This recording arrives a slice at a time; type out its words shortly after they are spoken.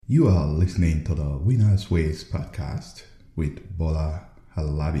You are listening to the Winners Ways podcast with Bola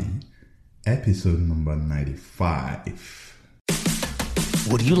Halabi, episode number 95.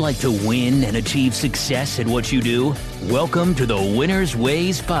 Would you like to win and achieve success at what you do? Welcome to the Winners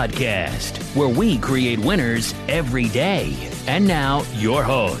Ways podcast, where we create winners every day. And now, your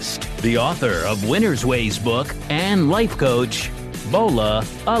host, the author of Winners Ways book and life coach, Bola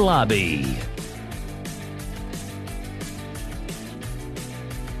Halabi.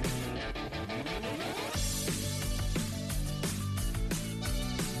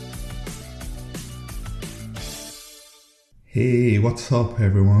 Hey, what's up,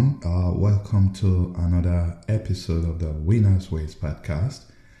 everyone? Welcome to another episode of the Winners Ways podcast.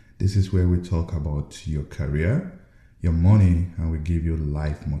 This is where we talk about your career, your money, and we give you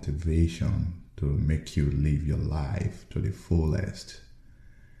life motivation to make you live your life to the fullest.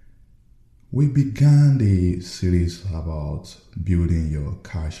 We began the series about building your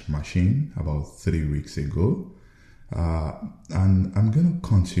cash machine about 3 weeks ago, and I'm going to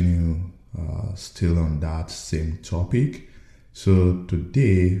continue still on that same topic. So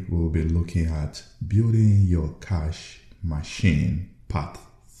today we'll be looking at building your cash machine part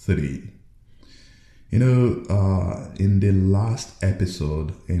 3. In the last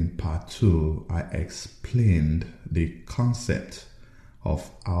episode in part 2, I explained the concept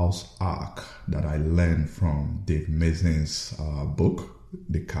of house arc that I learned from Dave Mason's book,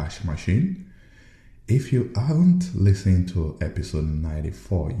 The Cash Machine. If you haven't listened to episode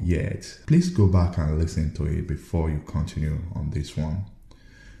 94 yet, please go back and listen to it before you continue on this one.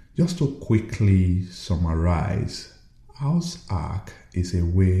 Just to quickly summarize, house arc is a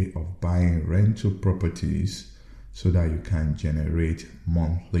way of buying rental properties so that you can generate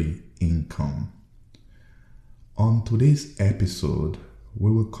monthly income. On today's episode,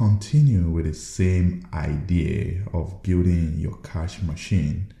 we will continue with the same idea of building your cash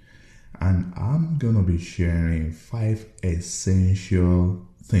machine. And I'm going to be sharing 5 essential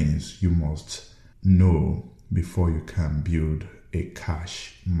things you must know before you can build a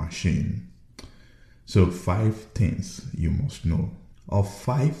cash machine. So 5 things you must know, or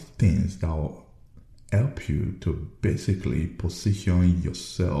 5 things that will help you to basically position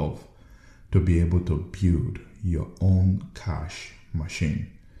yourself to be able to build your own cash machine.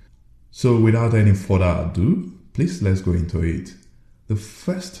 So without any further ado, please let's go into it. The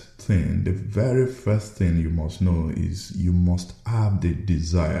very first thing you must know is you must have the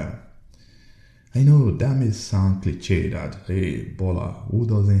desire. I know that may sound cliche that, hey, Bola, who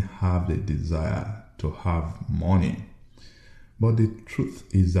doesn't have the desire to have money? But the truth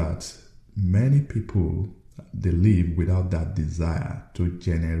is that many people, they live without that desire to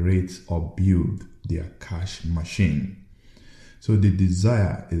generate or build their cash machine. So the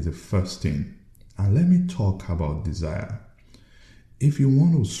desire is the first thing. And let me talk about desire. If you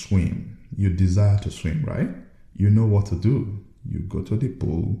want to swim, you desire to swim, right? You know what to do. You go to the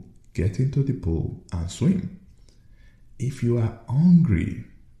pool, get into the pool, and swim. If you are hungry,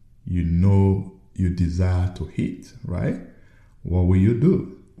 you know you desire to eat, right? What will you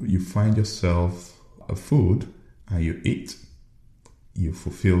do? You find yourself a food and you eat. You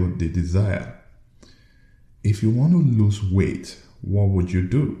fulfill the desire. If you want to lose weight, what would you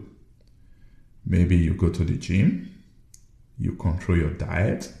do? Maybe you go to the gym. You control your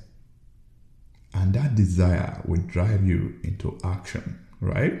diet, and that desire will drive you into action,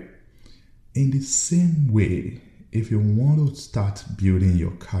 right? In the same way, if you want to start building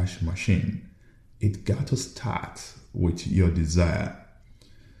your cash machine, it got to start with your desire.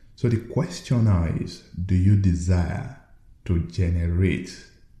 So the question now is, do you desire to generate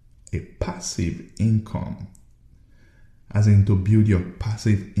a passive income? As in to build your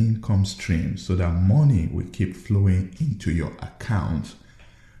passive income stream so that money will keep flowing into your account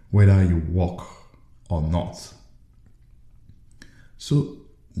whether you work or not. So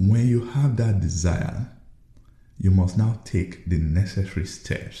when you have that desire, you must now take the necessary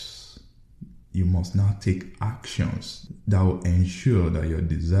steps. You must now take actions that will ensure that your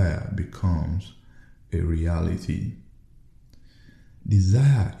desire becomes a reality.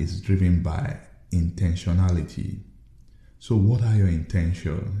 Desire is driven by intentionality. So what are your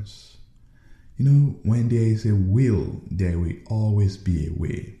intentions? When there is a will, there will always be a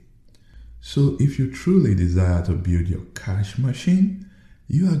way. So if you truly desire to build your cash machine,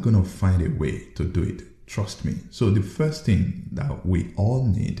 you are going to find a way to do it. Trust me. So the first thing that we all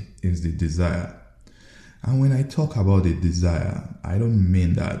need is the desire. And when I talk about the desire, I don't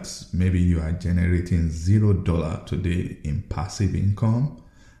mean that maybe you are generating $0 today in passive income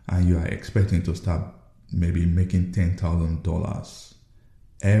and you are expecting to start maybe making $10,000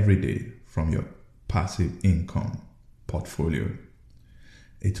 every day from your passive income portfolio.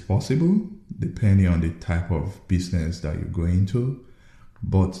 It's possible depending on the type of business that you go into,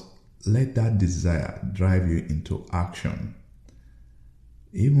 but let that desire drive you into action.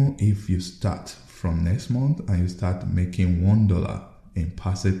 Even if you start from next month and you start making $1 in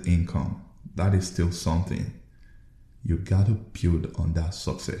passive income, that is still something. You got to build on that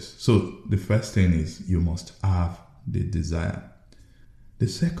success. So the first thing is you must have the desire. The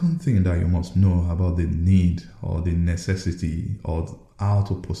second thing that you must know about the need or the necessity or how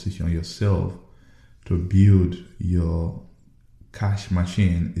to position yourself to build your cash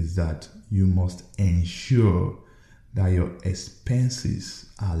machine is that you must ensure that your expenses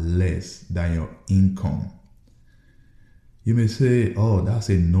are less than your income. You may say, oh, that's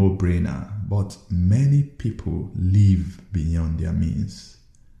a no-brainer, but many people live beyond their means.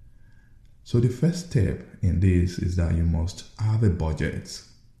 So the first step in this is that you must have a budget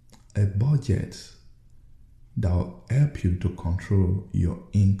that will help you to control your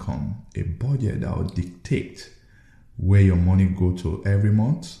income, a budget that will dictate where your money goes to every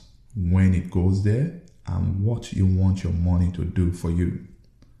month, when it goes there, and what you want your money to do for you.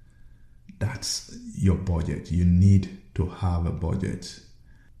 That's your budget. You need to have a budget.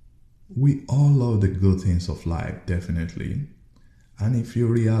 We all love the good things of life, definitely. And if you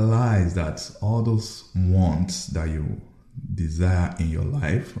realize that all those wants that you desire in your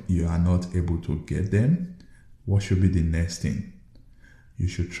life, you are not able to get them, what should be the next thing? You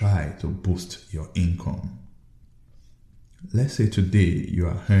should try to boost your income. Let's say today you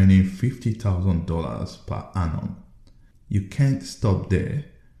are earning $50,000 per annum. You can't stop there.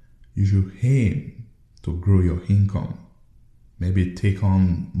 You should aim to grow your income. Maybe take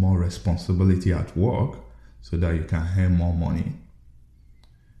on more responsibility at work so that you can earn more money.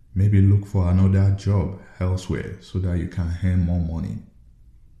 Maybe look for another job elsewhere so that you can earn more money.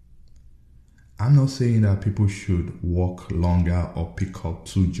 I'm not saying that people should work longer or pick up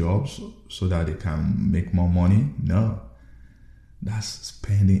 2 jobs so that they can make more money. No. That's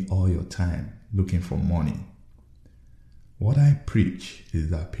spending all your time looking for money. What I preach is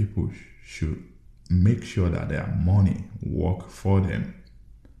that people should make sure that their money work for them.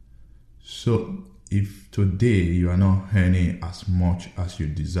 So if today you are not earning as much as you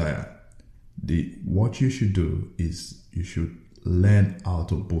desire, what you should do is you should learn how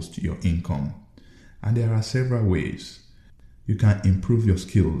to boost your income. And there are several ways. You can improve your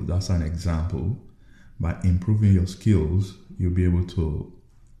skills. That's an example. By improving your skills, you'll be able to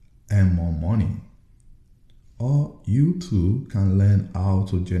earn more money. Or you too can learn how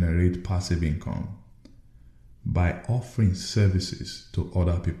to generate passive income by offering services to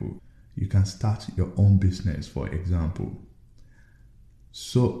other people. You can start your own business, for example.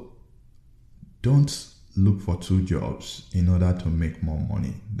 So don't look for 2 jobs in order to make more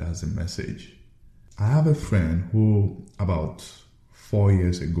money. That's the message. I have a friend who about 4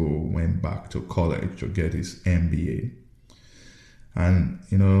 years ago went back to college to get his MBA. And,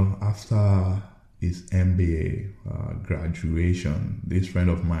 after his MBA graduation, this friend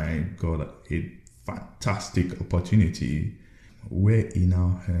of mine got a fantastic opportunity where he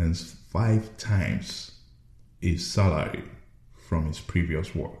now earns 5 times his salary from his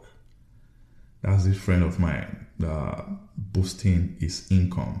previous work. That's this friend of mine boosting his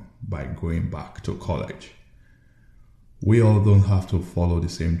income by going back to college. We all don't have to follow the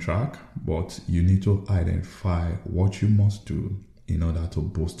same track, but you need to identify what you must do in order to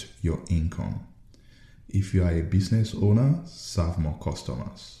boost your income. If you are a business owner, serve more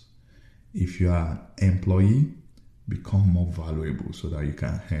customers. If you are an employee, become more valuable so that you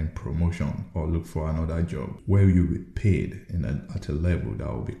can earn promotion or look for another job where you'll be paid at a level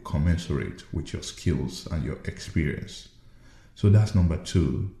that will be commensurate with your skills and your experience. So that's number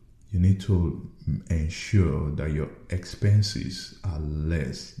 2. You need to ensure that your expenses are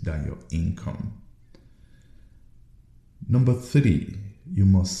less than your income. Number 3, you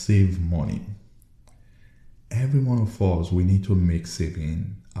must save money. Every one of us, we need to make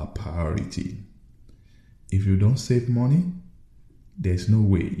saving a priority. If you don't save money, there's no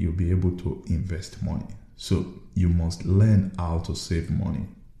way you'll be able to invest money. So you must learn how to save money.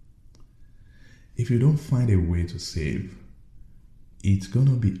 If you don't find a way to save, it's going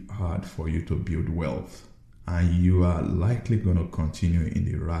to be hard for you to build wealth, and you are likely going to continue in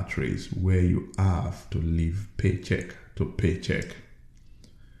the rat race where you have to live paycheck to paycheck.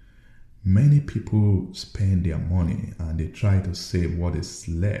 Many people spend their money and they try to save what is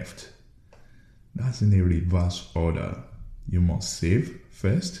left. That's in a reverse order. You must save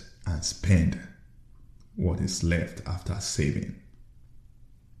first and spend what is left after saving.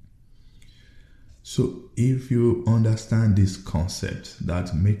 So if you understand this concept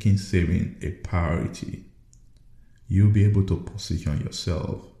that making saving a priority, you'll be able to position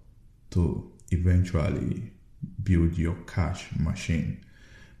yourself to eventually build your cash machine,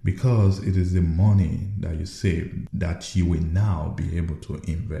 because it is the money that you save that you will now be able to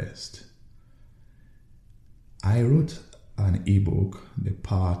invest. I wrote an ebook, The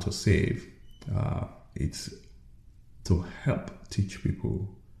Power to Save. It's to help teach people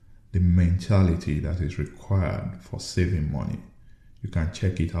the mentality that is required for saving money. You can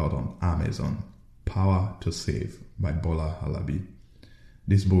check it out on Amazon. Power to Save by Bola Halabi.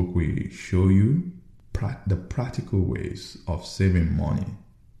 This book will show you the practical ways of saving money.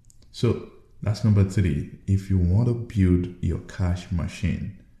 So that's number 3. If you want to build your cash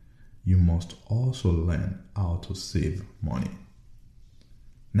machine, you must also learn how to save money.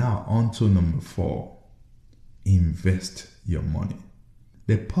 Now on to number 4. Invest your money.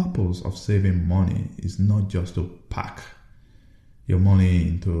 The purpose of saving money is not just to pack your money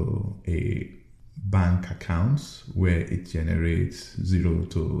into a bank account where it generates 0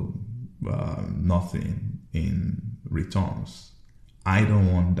 to nothing in returns. I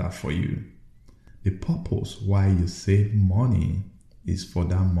don't want that for you. The purpose why you save money is for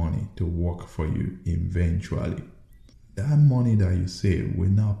that money to work for you eventually. That money that you save will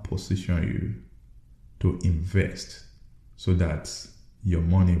now position you to invest so that your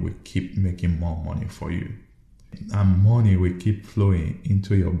money will keep making more money for you. And money will keep flowing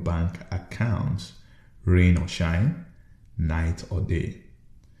into your bank accounts, rain or shine, night or day.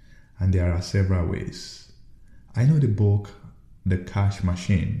 And there are several ways. I know the book, The Cash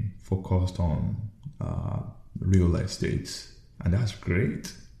Machine, focused on real estate, and that's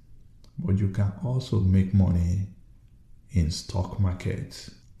great. But you can also make money in stock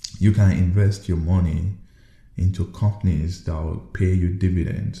markets. You can invest your money into companies that will pay you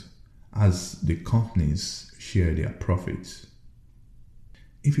dividends as the companies share their profits.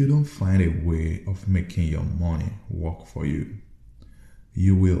 If you don't find a way of making your money work for you,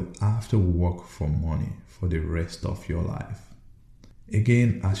 you will have to work for money for the rest of your life.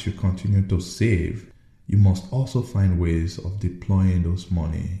 Again, as you continue to save, you must also find ways of deploying those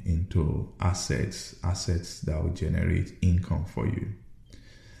money into assets that will generate income for you.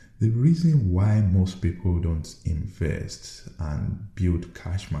 The reason why most people don't invest and build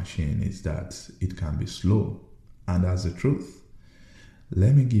cash machine is that it can be slow, and that's the truth.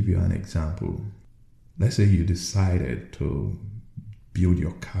 Let me give you an example. Let's say you decided to build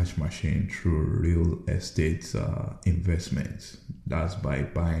your cash machine through real estate investments. That's by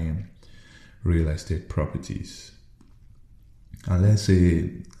buying real estate properties. And let's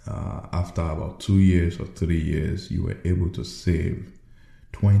say after about 2 years or 3 years, you were able to save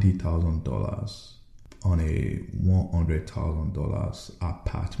 $20,000 on a $100,000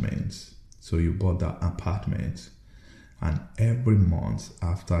 apartment. So you bought that apartment, and every month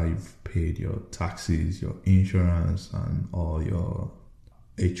after you've paid your taxes, your insurance, and all your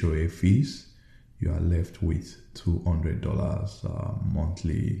HOA fees, you are left with $200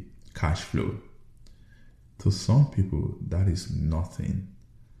 monthly cash flow. To some people, that is nothing.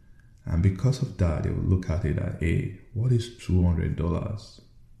 And because of that, they will look at it as, hey, what is $200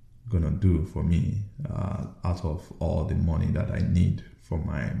 gonna do for me out of all the money that I need for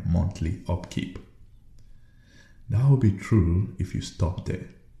my monthly upkeep? That will be true if you stop there.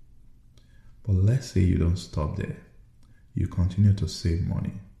 But let's say you don't stop there. You continue to save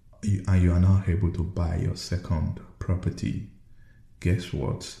money, and you are now able to buy your second property. Guess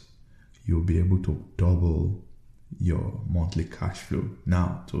what? You'll be able to double your monthly cash flow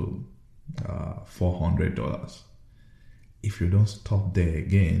now to $400. If you don't stop there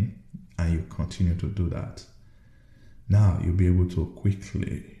again and you continue to do that, now you'll be able to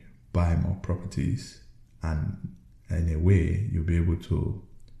quickly buy more properties, and in a way you'll be able to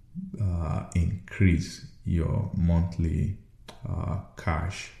increase your monthly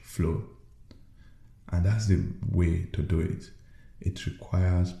cash flow. And that's the way to do it. It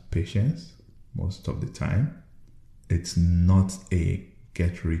requires patience most of the time. It's not a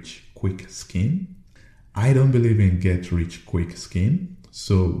get-rich-quick scheme. I don't believe in get-rich-quick scheme.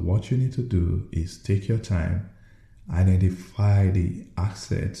 So what you need to do is take your time, identify the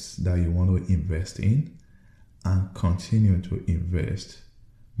assets that you want to invest in, and continue to invest.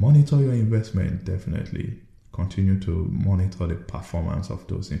 Monitor your investment, definitely. Continue to monitor the performance of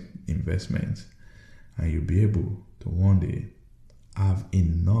those investments, and you'll be able to one day have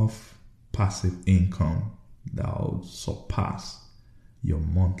enough passive income that will surpass your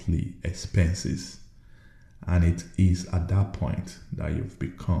monthly expenses. And it is at that point that you've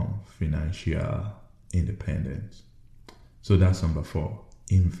become financial independent. So that's number 4,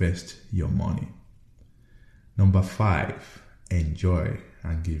 invest your money. Number 5, enjoy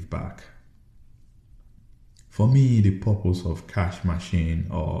and give back. For me, the purpose of cash machine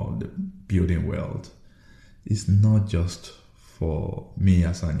or the building wealth is not just for me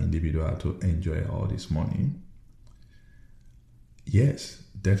as an individual to enjoy all this money. Yes,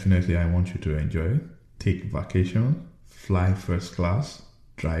 definitely I want you to enjoy, take vacation, fly first class,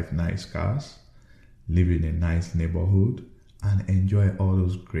 drive nice cars, live in a nice neighborhood, and enjoy all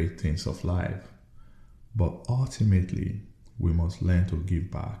those great things of life. But ultimately, we must learn to give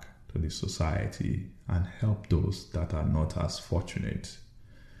back to the society and help those that are not as fortunate.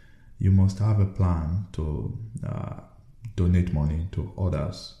 You must have a plan to donate money to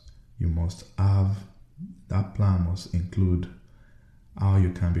others. You must have, that plan must include how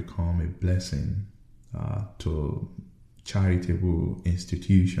you can become a blessing to charitable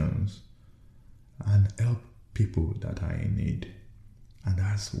institutions and help people that are in need. And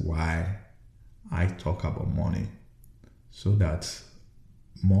that's why I talk about money, so that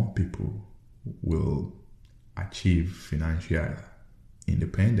more people will achieve financial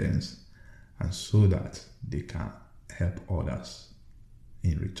independence and so that they can help others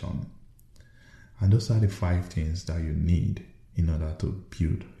in return. And those are the 5 things that you need in order to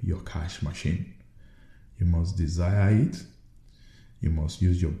build your cash machine. You must desire it. You must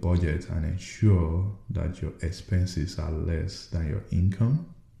use your budget and ensure that your expenses are less than your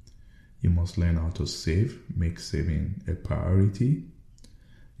income. You must learn how to save, make saving a priority.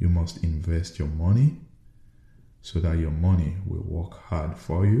 You must invest your money so that your money will work hard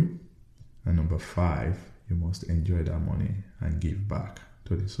for you. And number 5, you must enjoy that money and give back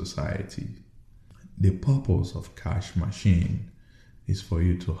to the society. The purpose of cash machine is for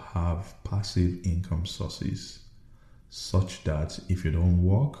you to have passive income sources such that if you don't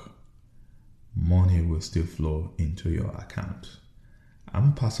work, money will still flow into your account.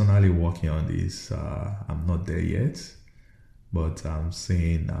 I'm personally working on this. I'm not there yet, but I'm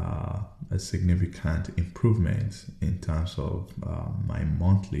seeing a significant improvement in terms of my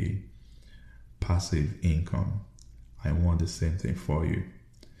monthly passive income. I want the same thing for you.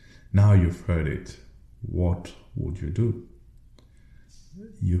 Now you've heard it. What would you do?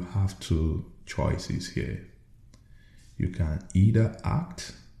 You have 2 choices here. You can either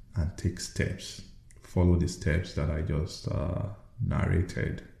act and take steps, follow the steps that I just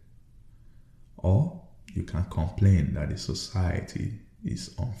narrated, or you can complain that the society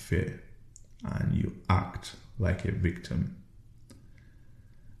is unfair and you act like a victim.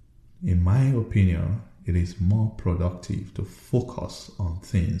 In my opinion, it is more productive to focus on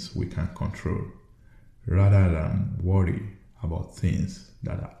things we can control rather than worry about things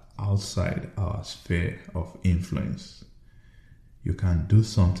that are outside our sphere of influence. You can do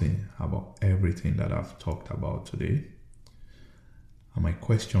something about everything that I've talked about today. And my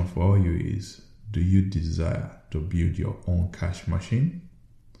question for you is, do you desire to build your own cash machine?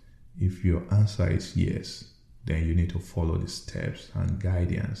 If your answer is yes, then you need to follow the steps and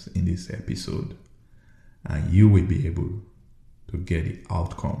guidance in this episode, and you will be able to get the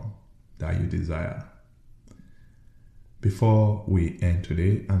outcome that you desire. Before we end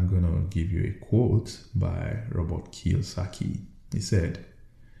today, I'm going to give you a quote by Robert Kiyosaki. He said,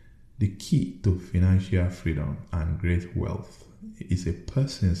 "The key to financial freedom and great wealth is a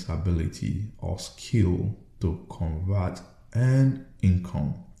person's ability or skill to convert earned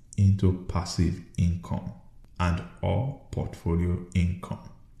income into passive income and or portfolio income."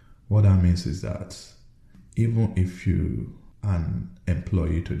 What that means is that even if you are an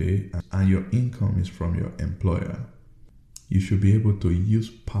employee today and your income is from your employer, you should be able to use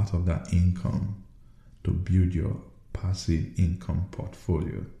part of that income to build your passive income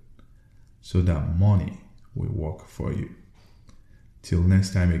portfolio so that money will work for you. Till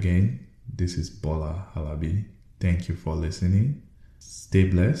next time again, this is Bola Halabi. Thank you for listening. Stay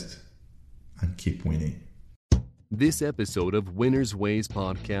blessed and keep winning. This episode of Winner's Ways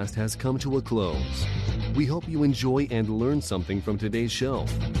podcast has come to a close. We hope you enjoy and learn something from today's show.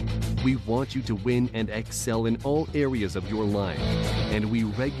 We want you to win and excel in all areas of your life, and we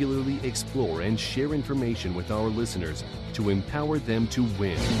regularly explore and share information with our listeners to empower them to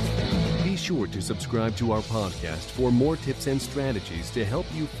win. Be sure to subscribe to our podcast for more tips and strategies to help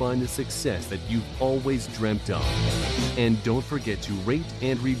you find the success that you've always dreamt of. And don't forget to rate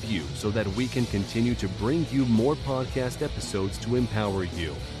and review so that we can continue to bring you more podcast episodes to empower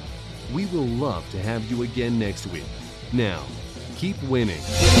you. We will love to have you again next week. Now, keep winning.